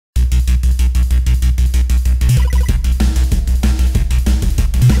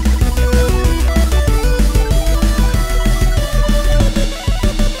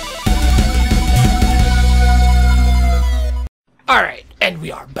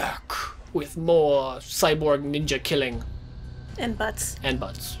back with more cyborg ninja killing. And butts. And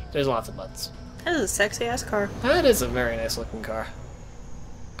butts. There's lots of butts. That is a sexy ass car. That is a very nice looking car.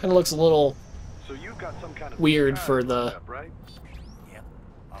 Kind of looks a little weird for the... Right? Yep,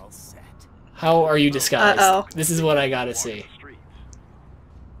 all set. How are you disguised? Uh-oh. This is what I gotta see.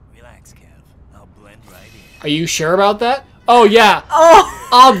 Relax, Kev. I'll blend right in. Are you sure about that? Oh yeah! Oh!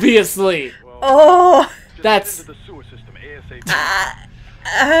 Obviously! Oh! That's...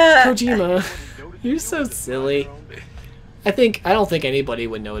 Kojima, you're so silly. I don't think anybody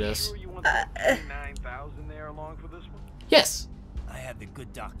would notice. Yes. I had the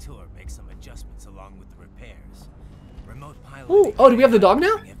good doctor make some adjustments along with the repairs. Remote pilot. Ooh. Oh, do we have the dog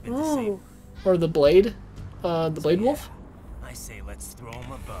now? Ooh. Or the blade? The blade wolf? I say let's throw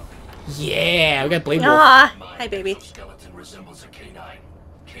him a bone. Yeah, we got blade wolf. Ah! Hi, baby. Skeleton resembles a canine.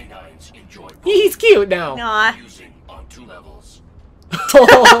 Canines enjoy He's cute now. Aw. using on 2 levels.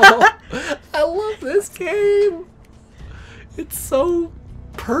 Oh, I love this game. It's so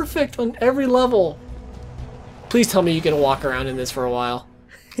perfect on every level. Please tell me you can walk around in this for a while.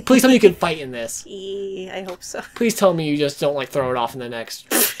 Please tell me you can fight in this. I hope so. Please tell me you just don't like throw it off in the next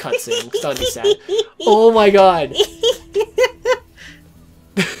cutscene. That'd be sad. Oh my god.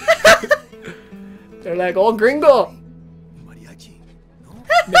 They're like, oh gringo.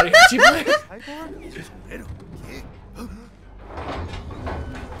 Mariachi player.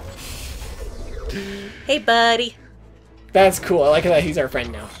 Hey, buddy. That's cool. I like that he's our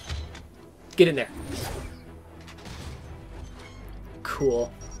friend now. Get in there.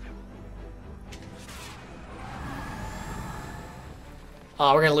 Cool.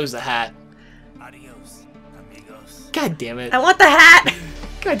 Oh, we're gonna lose the hat. Adios, amigos. God damn it. I want the hat!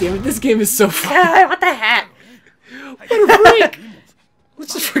 God damn it, this game is so fun. Yeah, I want the hat! What a break!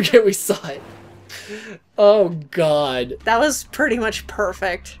 Let's just forget we saw it. Oh god. That was pretty much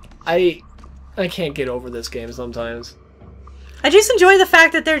perfect. I can't get over this game sometimes. I just enjoy the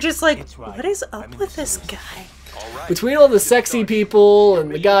fact that they're just like, It's right. what is up with this guy? Between all the sexy people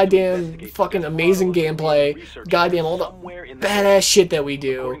and the goddamn fucking amazing gameplay, goddamn all the badass shit that we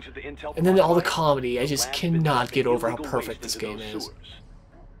do, and then all the comedy, I just cannot get over how perfect this game is.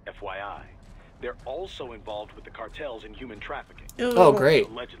 FYI, they're also involved with the cartels in human trafficking. Ooh. Oh, great.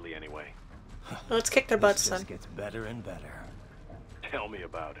 Allegedly, anyway. Let's kick their butts, This son. just gets better and better. Tell me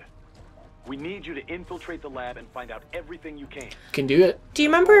about it. We need you to infiltrate the lab and find out everything you can. Can do it. Do you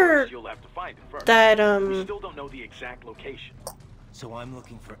remember You'll have to find it first. that, We still don't know the exact location. So I'm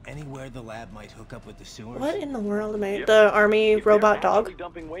looking for anywhere the lab might hook up with the sewers. what in the world am I? The army If they're robot dog? actually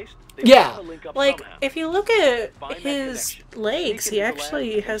dumping waste, they Yeah. gotta link up Like, somehow. if you look at Find that his connection. legs, Take he it to the lab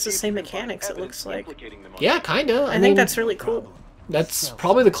actually and has the see if same you can find mechanics, it evidence looks like. implicating them on Yeah, it. kinda. I mean, think that's really cool. that's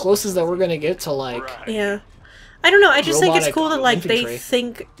probably the closest that we're gonna get to, like... Right. Yeah. I don't know, I just think it's Robotic cool that, like, they infantry.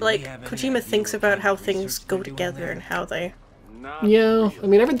 think, like, we have any Kojima idea thinks what about kind how of things research go they're doing together there? and how they... Not Yeah, really. I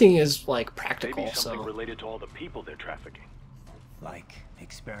mean, everything is, like, Maybe practical, something so... related to all the people they're trafficking. Like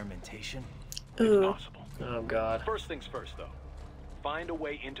experimentation? Ooh. It's possible. Oh, God. First things first, though. Find a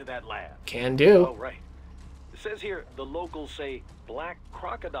way into that lab. Can Oh, do. right. It says here the locals say black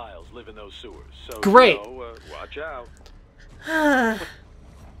crocodiles live in those sewers. So, Great. You know, watch out.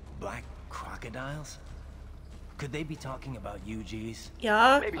 Black crocodiles? Could they be talking about UGs?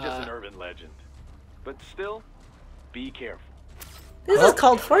 Yeah? Maybe just an urban legend. But still, be careful. This is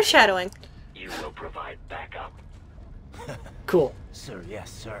called foreshadowing. You will provide backup. Cool. Sir, yes,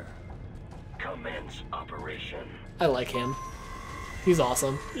 sir. Commence operation. I like him. He's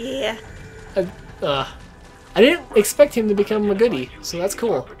awesome. Yeah. I didn't expect him to become a goodie, so that's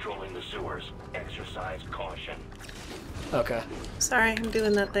cool. Patrolling the sewers. Exercise caution. Okay. Sorry, I'm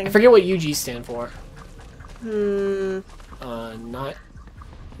doing that I thing. forget what UG stand for. Hmm. Not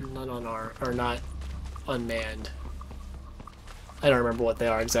unarmed, or not unmanned. I don't remember what they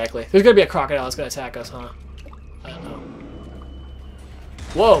are exactly. There's gonna be a crocodile that's gonna attack us, huh? I don't know.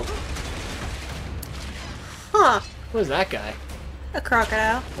 Whoa! Huh. What is that guy? A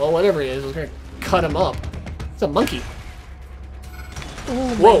crocodile. Well, whatever it is, we're gonna cut him up. It's a monkey.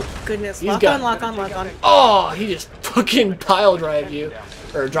 Oh Whoa. my goodness. He's Lock got- on, lock on, lock on. Oh, he just fucking pile drive you.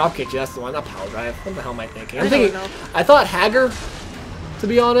 Or drop kick you, that's the one, not pile drive. What the hell am I thinking? I'm I don't thinking, know. I thought Hagger, to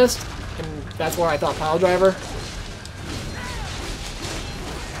be honest. And that's where I thought pile driver.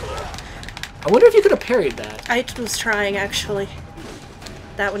 I wonder if you could have parried that. I was trying, actually.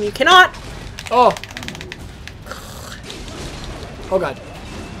 That one you cannot! Oh! Oh god.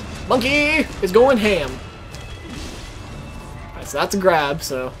 Monkey is going ham. Alright, so that's a grab,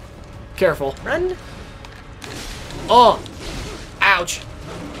 so careful. Run! Oh! Ouch!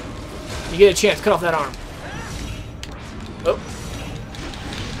 You get a chance, cut off that arm. Oh.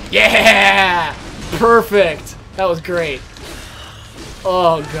 Yeah! Perfect! That was great.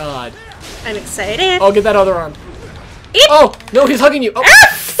 Oh, God. I'm excited. Oh, get that other arm. Eep. Oh, no, he's hugging you. Oh.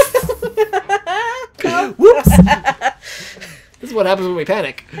 Whoops! This is what happens when we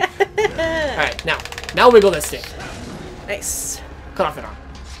panic. Alright, now wiggle this stick. Nice. Cut off that arm.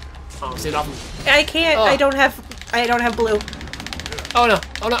 Oh, see it off. I can't. Oh. I don't have blue. Oh no!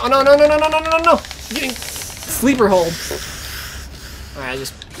 Oh no! Oh no! No! No! No! No! No! No! No! I'm getting sleeper hold. All right,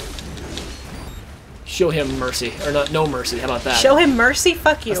 just show him mercy, or not? No mercy. How about that? Show him mercy.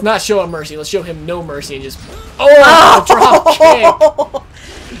 Fuck you. Let's not show him mercy. Let's show him no mercy and just. Oh! Drop kick.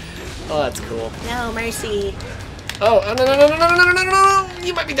 Oh, that's cool. No mercy. Oh! No! No! No! No! No! No! No! No! No!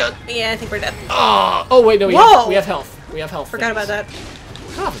 You might be done. Yeah, I think we're dead. Oh! Oh wait, no. We have health. We have health. Forgot about that.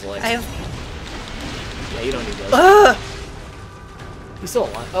 Cut off his legs. I have. Yeah, you don't need those. Ugh. He's still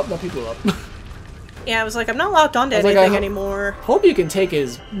alive. Oh no, people up. Yeah, I was like, I'm not locked onto I was like, anything anymore. Hope you can take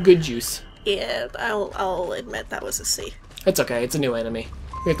his good juice. Yeah, I'll admit that was a C. It's okay. It's a new enemy.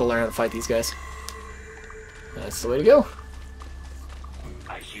 We have to learn how to fight these guys. That's the way to go.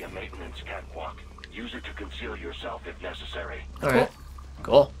 I see a maintenance catwalk. Use it to conceal yourself if necessary. Alright.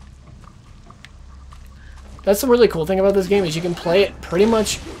 Cool. That's the really cool thing about this game is you can play it pretty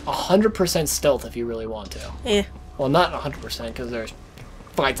much 100% stealth if you really want to. Yeah. Well, not 100% because there's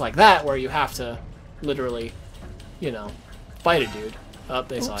fights like that where you have to literally, you know, fight a dude. Oh,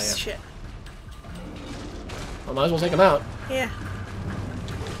 they saw you. Shit. I might as well take him out. Yeah.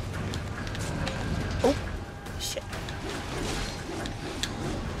 Oh. Shit.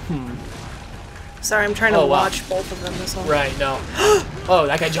 Sorry, I'm trying to watch both of them this whole. Right, no. Oh,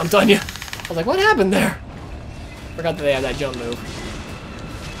 that guy jumped on you. I was like, what happened there? Forgot that they had that jump move.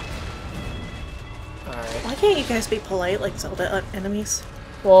 Alright. Why can't you guys be polite like Zelda enemies?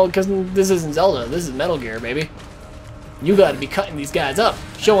 Well, because this isn't Zelda. This is Metal Gear, baby. You gotta be cutting these guys up.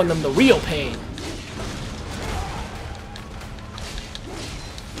 Showing them the real pain.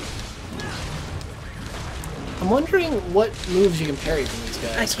 I'm wondering what moves you can parry from these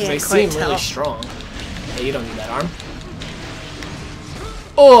guys. I Because can't they quite seem tell. really strong. Hey, you don't need that arm.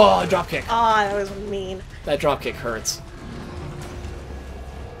 Oh, drop kick. Ah, that was mean. That drop kick hurts.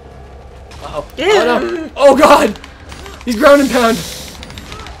 Uh-oh. Ew. Oh, no. Oh, God! He's ground and pound.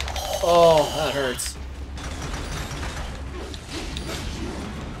 Oh, that hurts.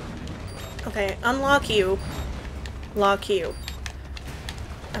 Okay, unlock you. Lock you.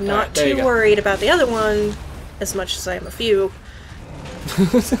 I'm not Alright, there you too go. worried about the other one, as much as I am a few.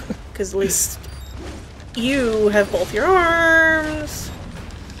 Because at least you have both your arms.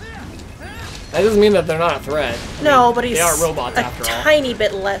 That doesn't mean that they're not a threat. I No, mean, but he's they are robots a after all. tiny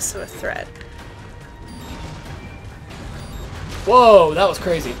bit less of a threat. Whoa, that was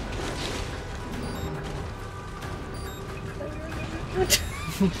crazy.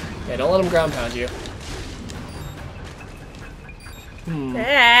 Yeah, don't let him ground pound you.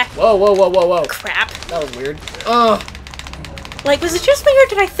 Ah, Whoa, whoa, whoa, whoa, whoa. crap. That was weird. Ugh. Like, was it just me or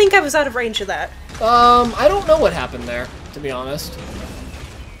did I think I was out of range of that? I don't know what happened there, to be honest.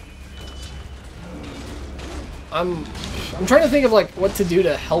 I'm trying to think of, like, what to do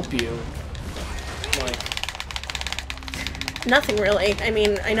to help you. Like, Nothing really. I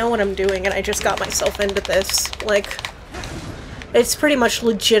mean, I know what I'm doing and I just got myself into this. Like, it's pretty much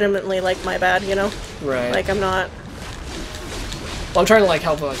legitimately, like, my bad, you know? right. Like, I'm not... Well, I'm trying to, like,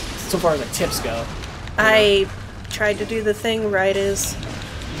 help, like, so far as, like, tips go. I tried to do the thing right as...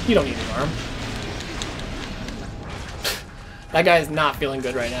 You don't need an arm. That guy is not feeling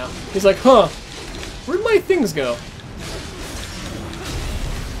good right now. He's like, huh, where'd my things go?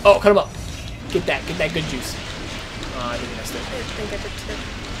 Oh, cut him up. Get that good juice. I think I missed it. I think I did too.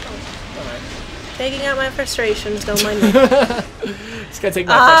 Oh. Alright. Taking out my frustrations, don't mind me. Just gotta take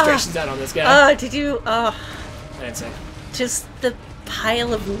my frustrations out on this guy. Did you... I didn't say. just the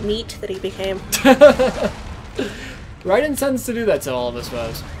pile of meat that he became. Right intends to do that to all of us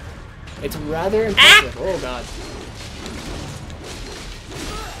foes. It's rather impressive. Oh, God.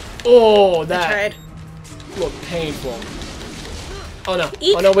 Oh, I that tried. looked painful. Oh, no.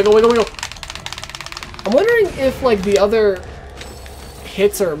 Eek. Oh, no. Wiggle, wiggle, wiggle. I'm wondering if, like, the other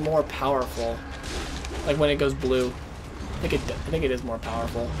hits are more powerful. Like, when it goes blue. I think it is more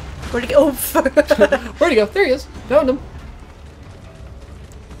powerful. Where'd he go? Where'd he go? There he is. Found him.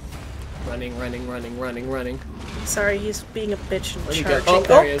 Running, running, running, running, running. Sorry, he's being a bitch and Where'd he go? charging. Oh,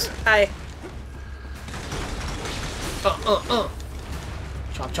 there he is. Hi.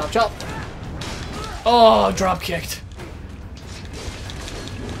 Chop, chop, chop. Oh, drop kicked.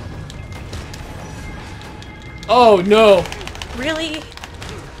 Oh, no. Really?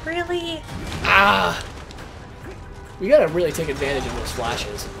 Really? Ah. We gotta really take advantage of those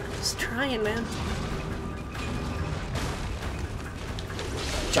flashes. Just trying, man.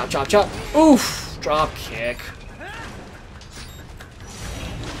 Chop, chop, chop. Oof! Drop kick.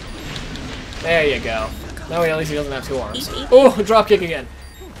 There you go. Now at least he doesn't have two arms. Oh, drop kick again.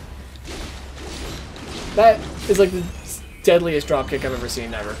 That is like the deadliest drop kick I've ever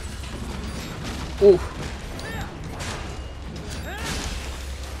seen ever. Ooh.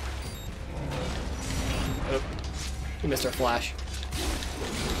 Oh, he missed our flash.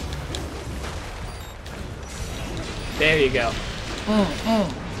 There you go.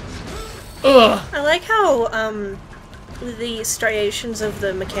 Ugh. I like how the striations of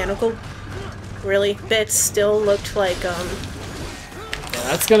the mechanical really bits still looked like Yeah,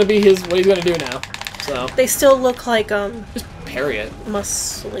 that's gonna be his what he's gonna do now. So they still look like just parry it.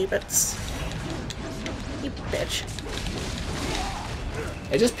 muscly bits. You bitch.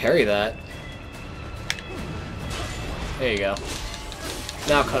 Hey, just parry that. There you go.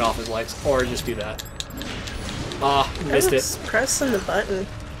 Now cut off his legs, or just do that. Ah, missed it. Pressing the button.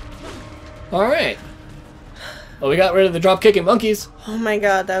 Alright. Well, we got rid of the drop kicking monkeys. Oh my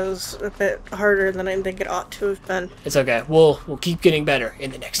god, that was a bit harder than I think it ought to have been. It's okay. We'll keep getting better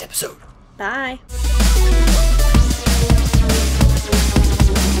in the next episode. Bye.